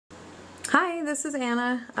Hi, this is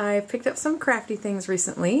Anna. I picked up some crafty things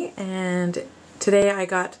recently, and today I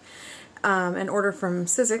got an order from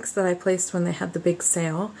Sizzix that I placed when they had the big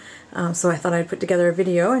sale. So I thought I'd put together a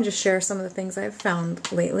video and just share some of the things I've found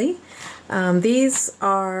lately. These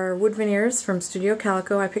are wood veneers from Studio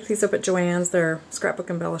Calico. I picked these up at Joann's. Their scrapbook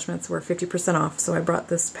embellishments were 50% off, so I brought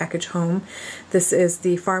this package home. This is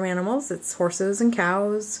the farm animals. It's horses and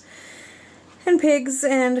cows and pigs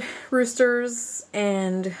and roosters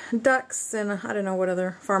and ducks and I don't know what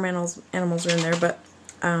other farm animals are in there, but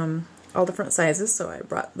all different sizes, so I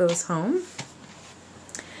brought those home.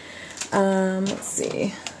 Let's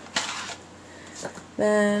see.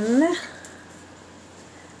 Then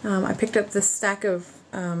I picked up this stack of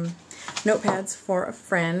notepads for a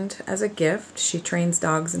friend as a gift. She trains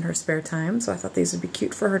dogs in her spare time, so I thought these would be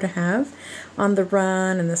cute for her to have on the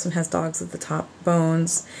run. And this one has dogs at the top,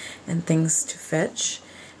 bones, and things to fetch.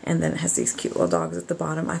 And then it has these cute little dogs at the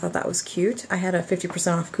bottom. I thought that was cute. I had a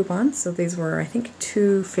 50% off coupon, so these were, I think,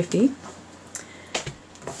 $2.50.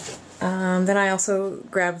 Then I also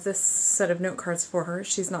grabbed this set of note cards for her.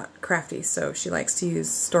 She's not crafty, so she likes to use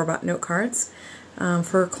store-bought note cards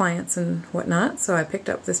for clients and whatnot. So I picked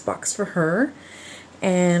up this box for her,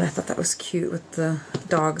 and I thought that was cute with the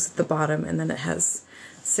dogs at the bottom, and then it has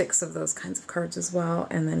 6 of those kinds of cards as well,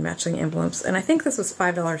 and then matching envelopes. And I think this was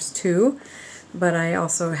 $5 too, but I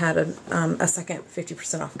also had a second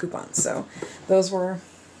 50% off coupon, so those were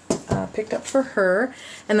picked up for her.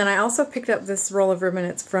 And then I also picked up this roll of ribbon.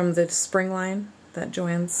 It's from the spring line that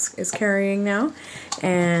Joann's is carrying now,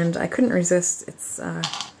 and I couldn't resist. It's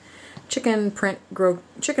chicken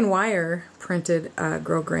wire printed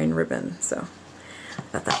grosgrain ribbon, so I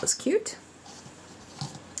thought that was cute.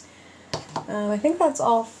 I think that's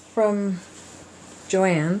all from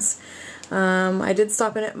Joann's. I did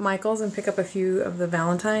stop in at Michael's and pick up a few of the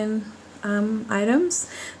Valentine items.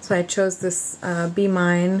 So I chose this Be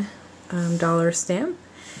Mine dollar stamp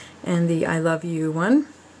and the I Love You one,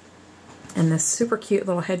 and this super cute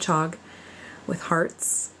little hedgehog with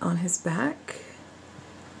hearts on his back.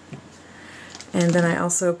 And then I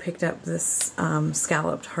also picked up this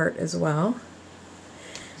scalloped heart as well.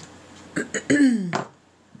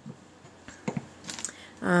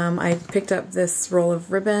 I picked up this roll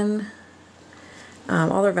of ribbon.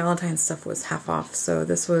 All their Valentine stuff was half off, so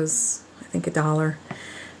this was, I think, $1.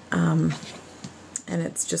 And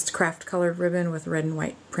it's just craft colored ribbon with red and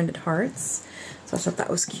white printed hearts. So I thought that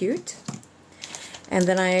was cute. And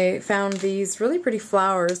then I found these really pretty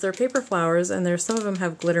flowers. They're paper flowers, and some of them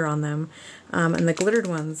have glitter on them. And the glittered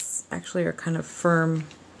ones actually are kind of firm,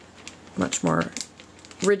 much more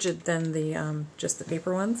rigid than the just the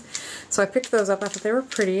paper ones. So I picked those up. I thought they were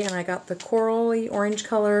pretty, and I got the corally orange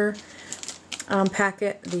color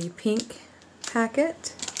packet, the pink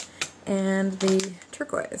packet, and the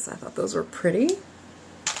turquoise. I thought those were pretty.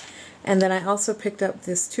 And then I also picked up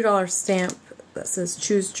this $2 stamp that says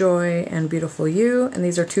Choose Joy and Beautiful You, and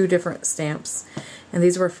these are 2 different stamps, and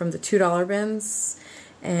these were from the $2 bins,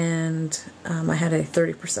 and I had a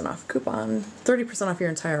 30% off coupon, 30% off your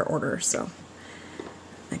entire order, so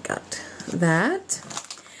I got that.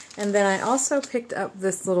 And then I also picked up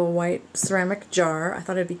this little white ceramic jar. I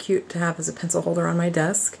thought it'd be cute to have as a pencil holder on my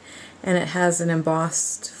desk, and it has an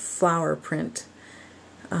embossed flower print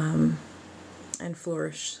and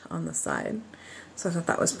flourish on the side. So I thought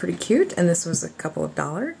that was pretty cute, and this was a couple of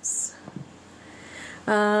dollars.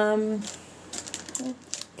 I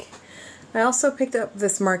also picked up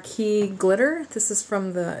this marquee glitter. This is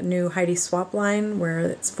from the new Heidi Swap line, where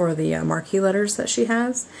it's for the marquee letters that she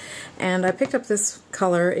has. And I picked up this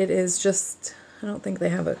color. It is just, I don't think they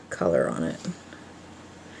have a color on it.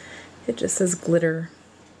 It just says glitter.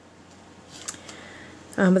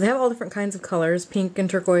 But they have all different kinds of colors, pink and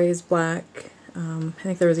turquoise, black. I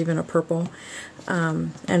think there was even a purple,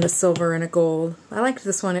 and a silver and a gold. I liked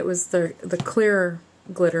this one. It was the clear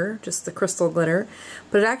glitter, just the crystal glitter,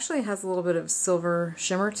 but it actually has a little bit of silver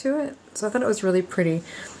shimmer to it, so I thought it was really pretty.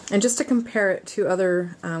 And just to compare it to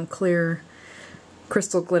other clear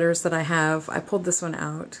crystal glitters that I have, I pulled this one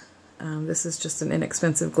out. This is just an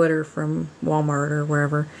inexpensive glitter from Walmart or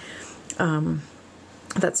wherever.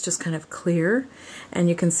 That's just kind of clear, and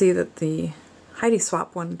you can see that the Heidi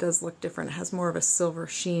Swap one does look different. It has more of a silver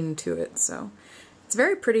sheen to it, so it's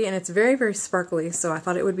very pretty, and it's very, very sparkly, so I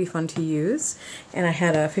thought it would be fun to use, and I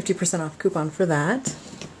had a 50% off coupon for that.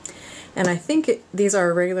 And I think these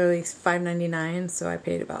are regularly $5.99, so I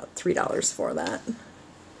paid about $3 for that.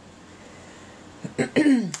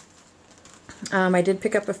 I did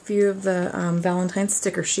pick up a few of the Valentine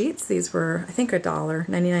sticker sheets. These were, I think,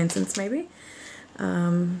 $1.99 maybe,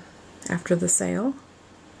 after the sale.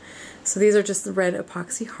 So these are just the red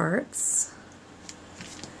epoxy hearts.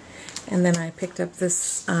 And then I picked up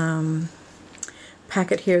this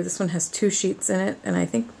packet here. This one has 2 sheets in it, and I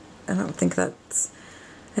think that's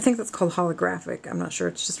called holographic. I'm not sure.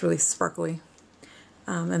 It's just really sparkly.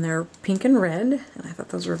 And they're pink and red, and I thought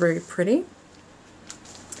those were very pretty.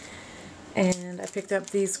 And I picked up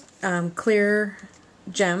these clear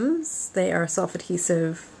gems. They are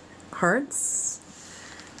self-adhesive hearts.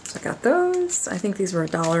 So I got those. I think these were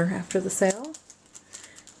 $1 after the sale.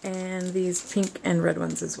 And these pink and red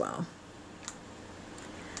ones as well.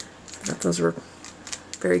 So I thought those were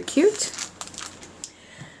very cute.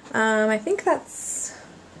 I think that's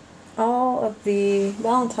all of the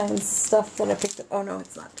Valentine's stuff that I picked up. Oh no,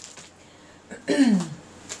 it's not.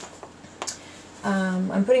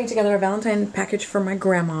 I'm putting together a Valentine package for my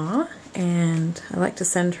grandma, and I like to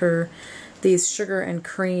send her these sugar and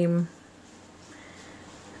cream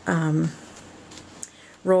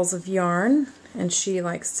rolls of yarn, and she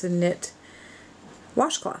likes to knit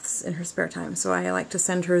washcloths in her spare time. So I like to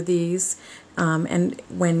send her these, and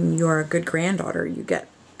when you're a good granddaughter, you get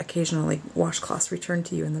occasionally washcloths returned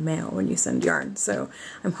to you in the mail when you send yarn. So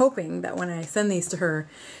I'm hoping that when I send these to her,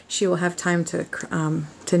 she will have time to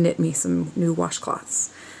knit me some new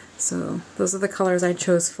washcloths. So those are the colors I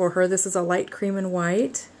chose for her. This is a light cream and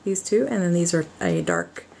white, these two, and then these are a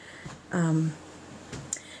dark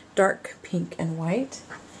pink and white.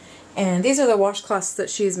 And these are the washcloths that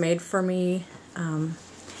she's made for me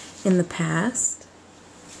in the past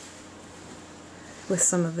with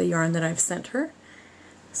some of the yarn that I've sent her.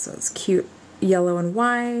 So it's cute yellow and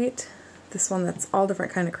white. This one that's all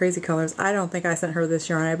different kind of crazy colors. I don't think I sent her this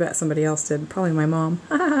yarn. I bet somebody else did. Probably my mom.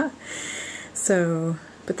 So,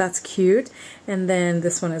 but that's cute. And then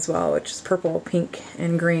this one as well, which is purple, pink,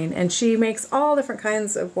 and green. And she makes all different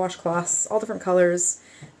kinds of washcloths, all different colors.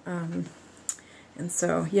 And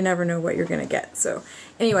so you never know what you're going to get. So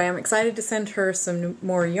anyway, I'm excited to send her some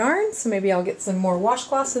more yarn. So maybe I'll get some more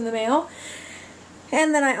washcloths in the mail.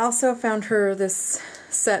 And then I also found her this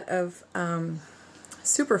set of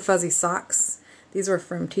super fuzzy socks. These were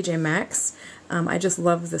from TJ Maxx. I just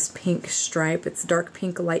love this pink stripe. It's dark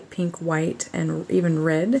pink, light pink, white, and even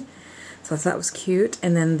red. So I thought that was cute.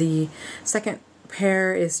 And then the second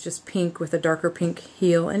pair is just pink with a darker pink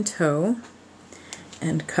heel and toe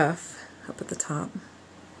and cuff up at the top.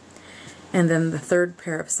 And then the third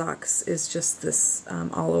pair of socks is just this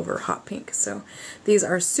all over hot pink. So these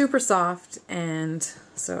are super soft, and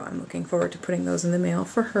so I'm looking forward to putting those in the mail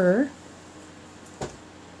for her.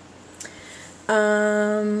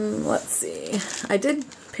 Let's see. I did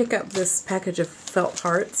pick up this package of felt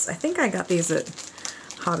hearts. I think I got these at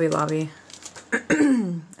Hobby Lobby.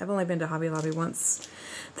 I've only been to Hobby Lobby once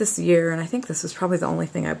this year, and I think this was probably the only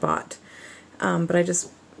thing I bought. But I just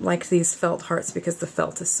liked these felt hearts because the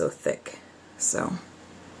felt is so thick. So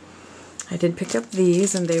I did pick up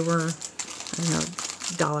these, and they were, I don't know,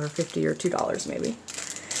 $1.50 or $2 maybe.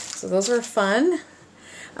 So those were fun.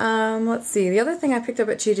 Let's see. The other thing I picked up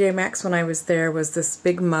at TJ Maxx when I was there was this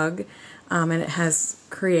big mug, and it has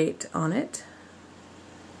Create on it.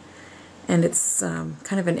 And it's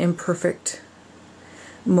kind of an imperfect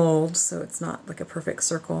mold, so it's not like a perfect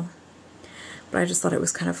circle. But I just thought it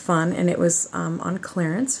was kind of fun, and it was on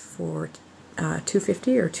clearance for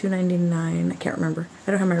 $2.50 or $2.99. I can't remember.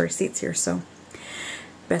 I don't have my receipts here, so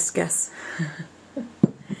best guess.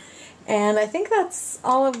 And I think that's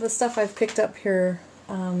all of the stuff I've picked up here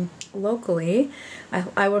locally.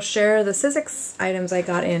 I will share the Sizzix items I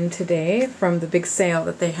got in today from the big sale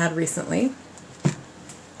that they had recently.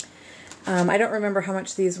 I don't remember how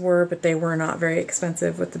much these were, but they were not very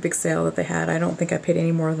expensive with the big sale that they had. I don't think I paid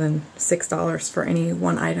any more than $6 for any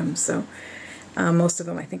one item, so most of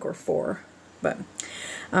them I think were $4. But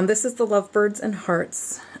this is the Lovebirds and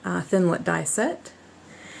Hearts Thinlit die set,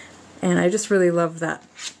 and I just really love that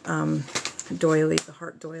doily, the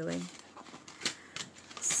heart doily.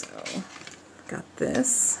 So got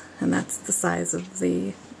this, and that's the size of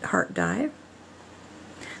the heart die.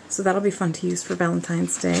 So that'll be fun to use for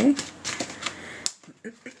Valentine's Day.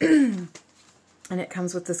 And it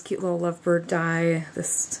comes with this cute little lovebird die,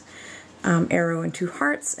 this arrow and 2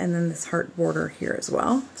 hearts, and then this heart border here as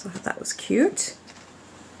well. So I thought that was cute.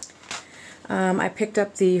 I picked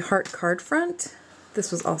up the heart card front.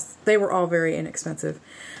 This was all, they were all very inexpensive.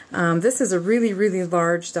 This is a really, really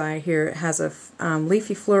large die here. It has a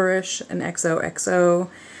leafy flourish, an XOXO,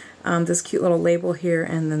 this cute little label here,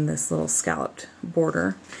 and then this little scalloped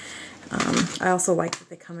border. I also like that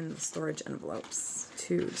they come in the storage envelopes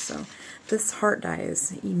too. So this heart die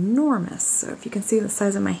is enormous. So if you can see the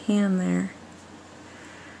size of my hand there.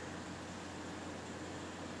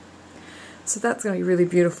 So that's going to be really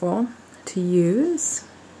beautiful to use.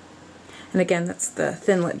 And again, that's the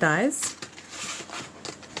Thinlit dies.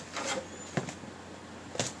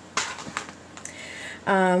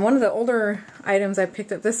 One of the older items I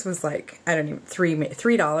picked up, this was like, I don't even,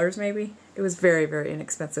 $3 maybe. It was very, very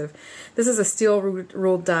inexpensive. This is a steel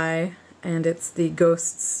ruled die, and it's the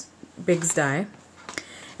Ghosts Bigs die.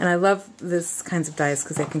 And I love this kinds of dies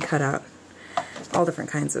because they can cut out all different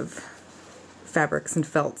kinds of fabrics and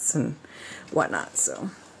felts and whatnot. So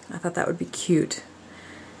I thought that would be cute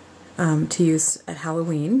to use at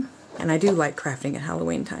Halloween. And I do like crafting at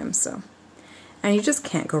Halloween time, so. And you just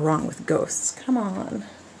can't go wrong with ghosts. Come on.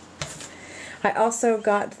 I also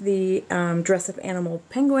got the dress-up animal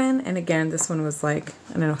penguin, and again, this one was like,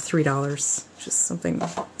 I don't know, $3, just something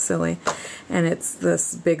silly. And it's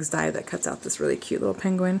this Bigs die that cuts out this really cute little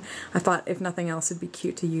penguin. I thought, if nothing else, it'd be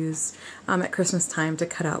cute to use at Christmas time to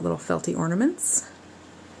cut out little felty ornaments.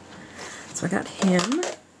 So I got him.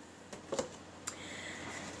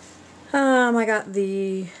 I got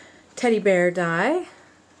the teddy bear die.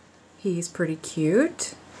 He's pretty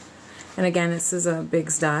cute. And again, this is a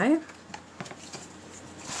Bigs die.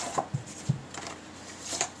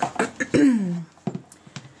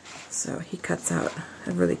 So he cuts out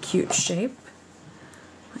a really cute shape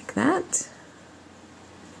like that.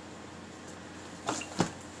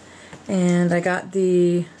 And I got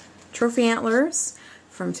the trophy antlers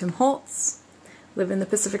from Tim Holtz. Live in the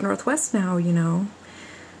Pacific Northwest now, you know.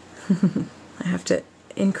 I have to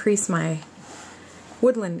increase my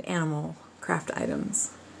woodland animal craft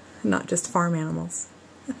items, not just farm animals.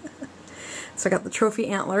 So I got the trophy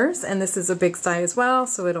antlers, and this is a Bigs die as well,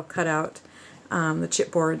 so it'll cut out the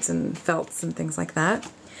chipboards and felts and things like that.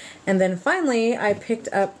 And then finally I picked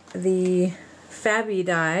up the Fabby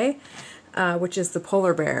die, which is the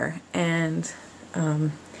polar bear. And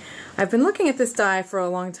I've been looking at this die for a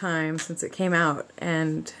long time since it came out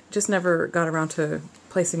and just never got around to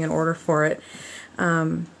placing an order for it.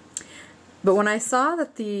 But when I saw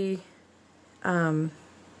that the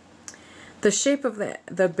shape of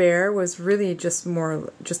the bear was really just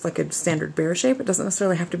like a standard bear shape. It doesn't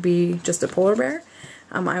necessarily have to be just a polar bear.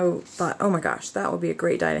 I thought, oh my gosh, that would be a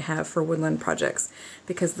great die to have for woodland projects,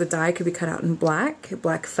 because the die could be cut out in black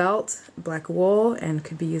felt, black wool, and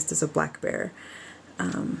could be used as a black bear.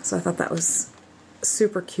 So I thought that was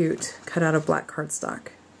super cute, cut out of black cardstock.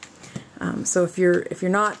 So if you're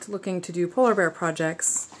not looking to do polar bear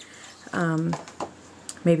projects,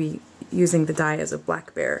 maybe using the die as a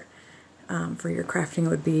black bear for your crafting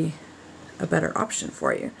would be a better option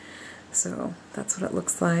for you. So that's what it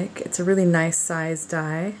looks like. It's a really nice size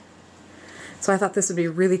die. So I thought this would be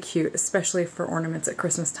really cute, especially for ornaments at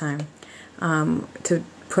Christmas time, to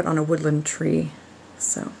put on a woodland tree.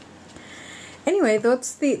 So anyway,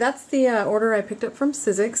 that's the order I picked up from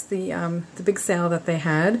Sizzix, the big sale that they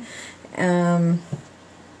had, and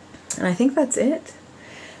I think that's it.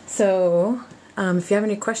 So if you have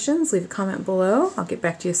any questions, leave a comment below. I'll get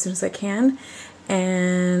back to you as soon as I can.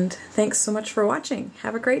 And thanks so much for watching.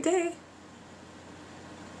 Have a great day.